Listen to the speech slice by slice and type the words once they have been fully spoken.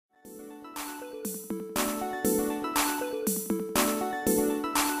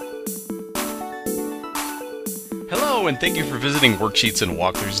Hello, and thank you for visiting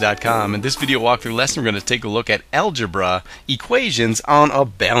worksheetsandwalkthroughs.com. In this video walkthrough lesson, we're going to take a look at algebra equations on a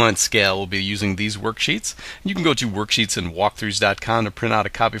balance scale. We'll be using these worksheets. You can go to worksheetsandwalkthroughs.com to print out a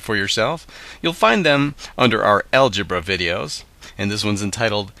copy for yourself. You'll find them under our algebra videos, and this one's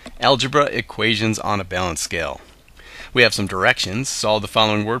entitled Algebra Equations on a Balance Scale. We have some directions. Solve the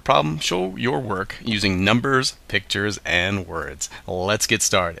following word problem. Show your work using numbers, pictures, and words. Let's get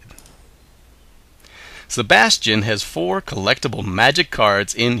started. Sebastian has 4 collectible magic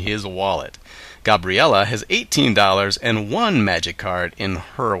cards in his wallet. Gabriella has $18 and 1 magic card in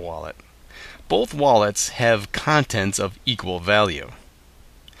her wallet. Both wallets have contents of equal value.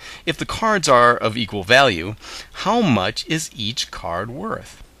 If the cards are of equal value, how much is each card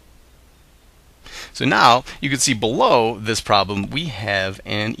worth? So now you can see below this problem we have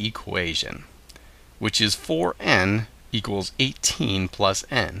an equation, which is 4n equals 18 plus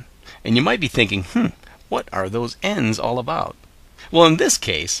n. And you might be thinking, what are those n's all about? Well, in this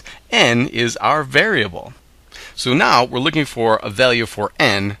case, n is our variable. So now we're looking for a value for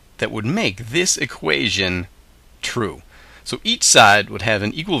n that would make this equation true. So each side would have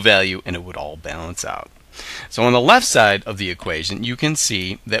an equal value and it would all balance out. So on the left side of the equation, you can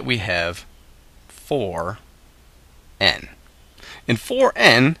see that we have 4n. And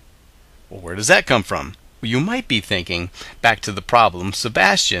 4n, well, where does that come from? Well, you might be thinking, back to the problem,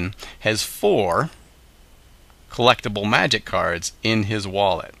 Sebastian has 4 collectible magic cards in his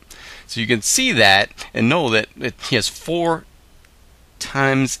wallet. So you can see that and know that he has 4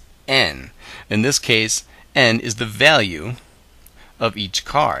 times n. In this case, n is the value of each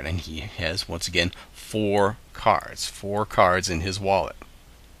card, and he has, once again, 4 cards in his wallet.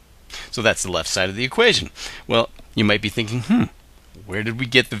 So that's the left side of the equation. Well, you might be thinking, where did we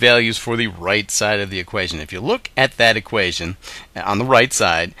get the values for the right side of the equation? If you look at that equation, on the right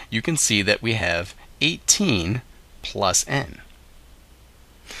side, you can see that we have 18 plus n.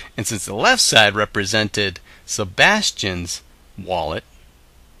 And since the left side represented Sebastian's wallet,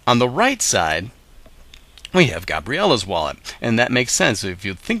 on the right side we have Gabriella's wallet. And that makes sense. So if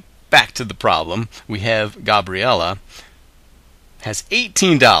you think back to the problem, we have Gabriella has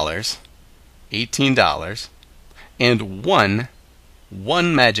 $18 and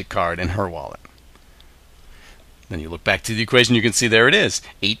one magic card in her wallet. Then you look back to the equation, you can see there it is,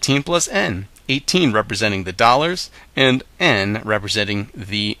 18 plus n. 18 representing the dollars and n representing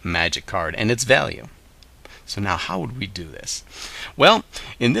the magic card and its value. So now how would we do this? Well,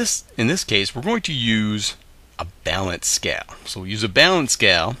 in this case, we're going to use a balance scale. So we'll use a balance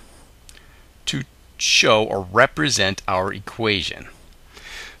scale to show or represent our equation.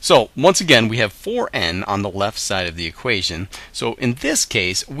 So once again, we have 4n on the left side of the equation. So in this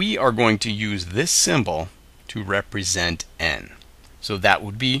case, we are going to use this symbol to represent n. So that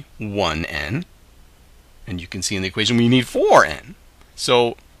would be 1n. And you can see in the equation we need 4n.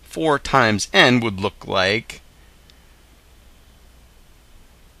 So 4 times n would look like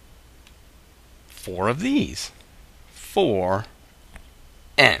 4 of these. 4n.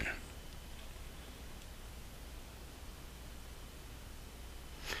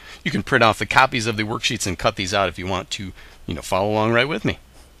 You can print off the copies of the worksheets and cut these out if you want to, follow along right with me.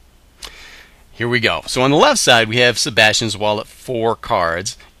 Here we go. So on the left side, we have Sebastian's wallet, 4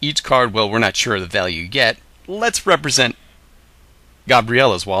 cards. Each card, well, we're not sure the value yet. Let's represent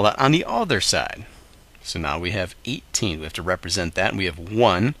Gabriella's wallet on the other side. So now we have 18. We have to represent that. And we have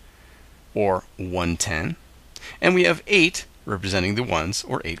 1, or 110. And we have 8, representing the ones,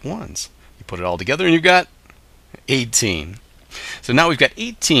 or 8 ones. You put it all together and you've got 18. So now we've got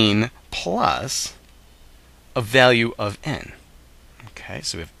 18 plus a value of n. Okay,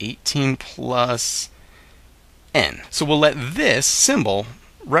 so we have 18 plus n. So we'll let this symbol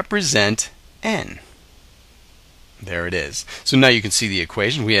represent n. There it is. So now you can see the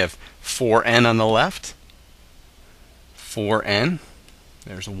equation. We have 4n on the left, 4n.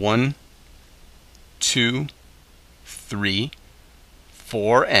 There's 1, 2, 3,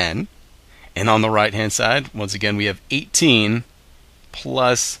 4n. And on the right hand side, once again, we have 18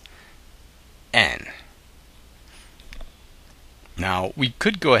 plus n. Now, we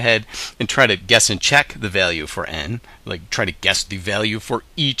could go ahead and try to guess and check the value for n, like try to guess the value for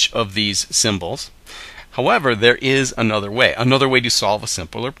each of these symbols. However, there is another way to solve a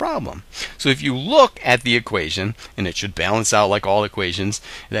simpler problem. So if you look at the equation, and it should balance out like all equations,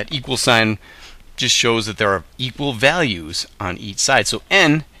 that equal sign just shows that there are equal values on each side. So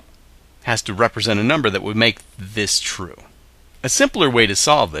n has to represent a number that would make this true. A simpler way to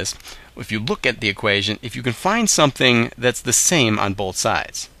solve this, if you look at the equation, if you can find something that's the same on both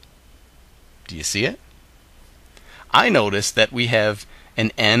sides. Do you see it? I notice that we have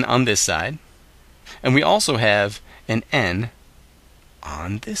an n on this side, and we also have an n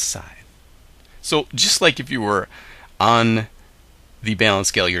on this side. So just like if you were on the balance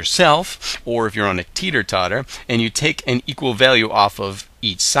scale yourself, or if you're on a teeter-totter and you take an equal value off of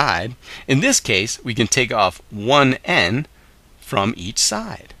each side, in this case we can take off one n from each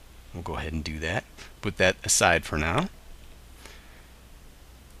side. We'll go ahead and do that. Put that aside for now.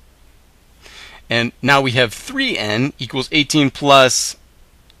 And now we have 3n equals 18 plus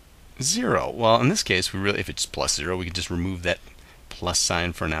 0. Well, in this case, if it's plus 0, we can just remove that plus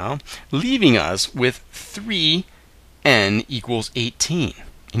sign for now, leaving us with 3n equals 18.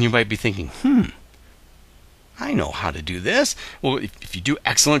 And you might be thinking, I know how to do this. Well, if you do,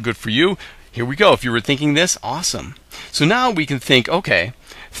 excellent, good for you. Here we go. If you were thinking this, awesome. So now we can think, okay,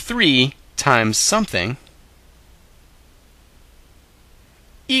 3 times something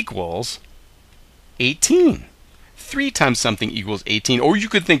equals 18. 3 times something equals 18. Or you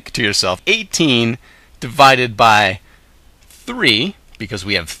could think to yourself, 18 divided by 3, because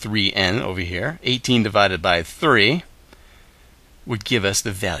we have 3n over here, 18 divided by 3 would give us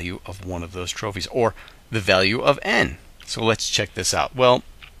the value of one of those trophies, or the value of n. So let's check this out. Well,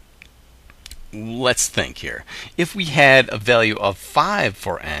 let's think here. If we had a value of 5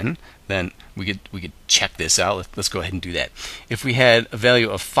 for n, then we could check this out. Let's go ahead and do that. If we had a value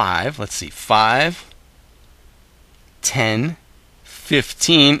of 5, let's see, 5, 10,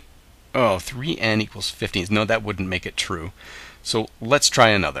 15. Oh, 3n equals 15. No, that wouldn't make it true. So let's try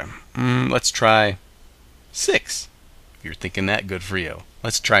another. Let's try 6. If you're thinking that, good for you.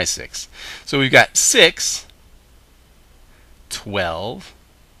 Let's try 6. So we've got 6, 12,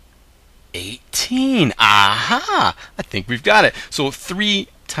 18. Aha! I think we've got it. So 3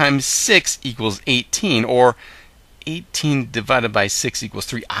 times 6 equals 18, or 18 divided by 6 equals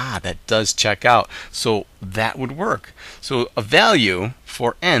 3. Ah, that does check out. So that would work. So a value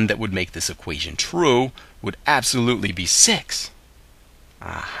for n that would make this equation true would absolutely be 6.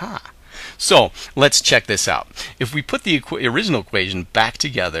 Aha. So let's check this out. If we put the original equation back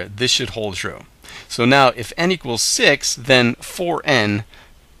together, this should hold true. So now if n equals 6, then 4n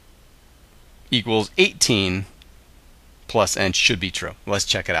equals 18 plus n should be true. Let's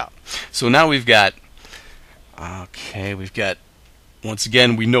check it out. So now we've got, once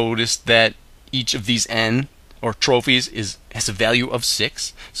again, we noticed that each of these n, or trophies, has a value of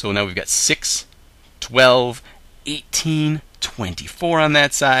 6. So now we've got 6, 12, 18, 24 on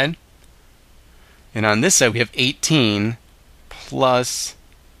that side. And on this side we have 18 plus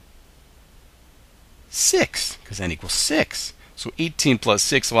 6, because n equals 6. So 18 plus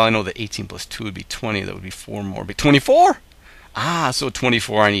 6, well, I know that 18 plus 2 would be 20. That would be 4 more. But 24? Ah, so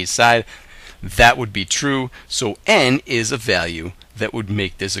 24 on each side. That would be true. So n is a value that would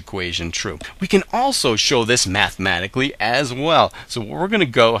make this equation true. We can also show this mathematically as well. So what we're going to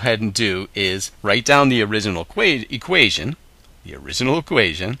go ahead and do is write down the original equation. The original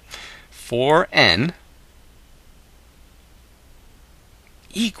equation for n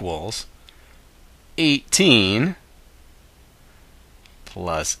equals 18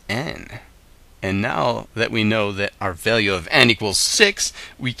 plus n. And now that we know that our value of n equals 6,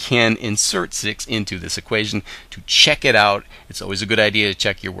 we can insert 6 into this equation to check it out. It's always a good idea to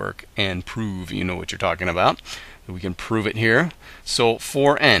check your work and prove you know what you're talking about. We can prove it here. So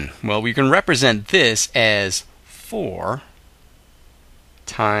for n, well, we can represent this as 4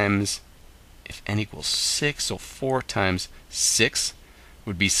 times, if n equals 6, so 4 times 6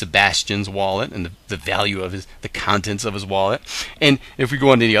 would be Sebastian's wallet, and the value of the contents of his wallet. And if we go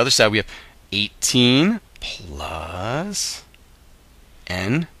on to the other side, we have 18 plus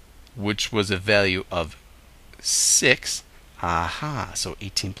n, which was a value of 6. Aha, so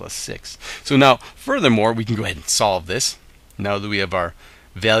 18 plus 6. So now, furthermore, we can go ahead and solve this. Now that we have our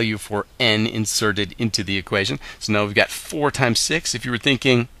value for n inserted into the equation. So now we've got 4 times 6. If you were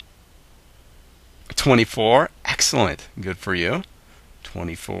thinking 24, excellent, good for you.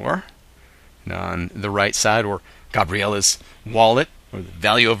 24. And on the right side, or Gabriella's wallet, or the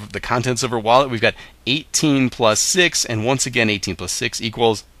value of the contents of her wallet, we've got 18 plus 6, and once again 18 plus 6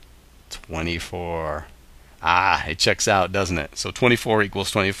 equals 24. Ah, it checks out, doesn't it? So 24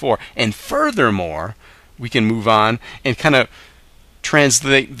 equals 24. And furthermore, we can move on and kind of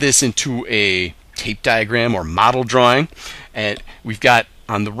translate this into a tape diagram or model drawing. And we've got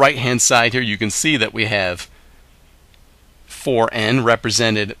on the right hand side here, you can see that we have 4n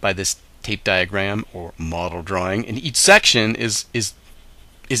represented by this tape diagram or model drawing, and each section is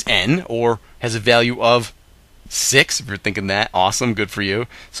n, or has a value of 6. If you're thinking that, awesome, good for you.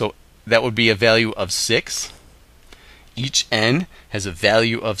 So that would be a value of 6. Each n has a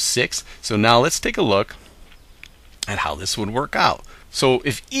value of 6. So now let's take a look at how this would work out. So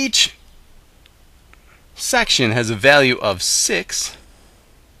if each section has a value of 6,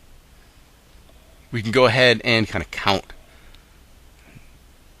 we can go ahead and kind of count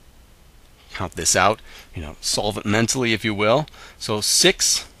this out, solve it mentally, if you will. So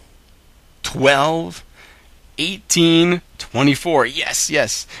 6, 12, 18, 24. Yes,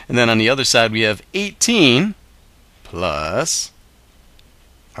 yes. And then on the other side, we have 18 plus,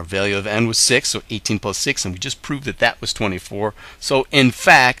 our value of n was 6, so 18 plus 6, and we just proved that that was 24. So in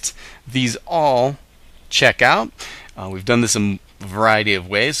fact, these all check out. We've done this in a variety of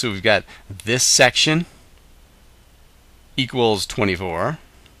ways. So we've got this section equals 24.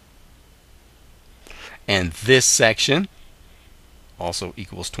 And this section also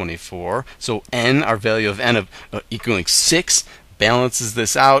equals 24. So n, our value of n of equaling 6, balances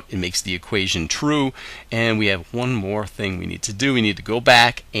this out. It makes the equation true. And we have one more thing we need to do. We need to go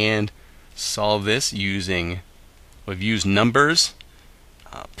back and solve this using, we've used numbers,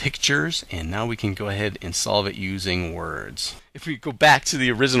 pictures, and now we can go ahead and solve it using words. If we go back to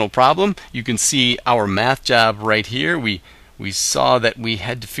the original problem, you can see our math job right here. We saw that we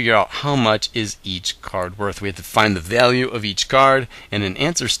had to figure out how much is each card worth. We had to find the value of each card, and an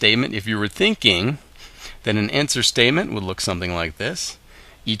answer statement, if you were thinking that an answer statement would look something like this.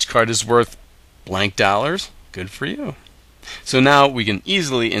 Each card is worth blank dollars. Good for you. So now we can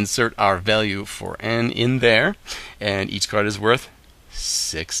easily insert our value for n in there, and each card is worth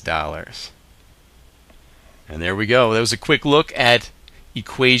 $6. And there we go. That was a quick look at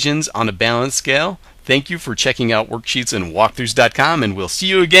equations on a balance scale. Thank you for checking out worksheets and walkthroughs.com, and we'll see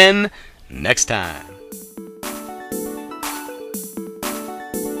you again next time.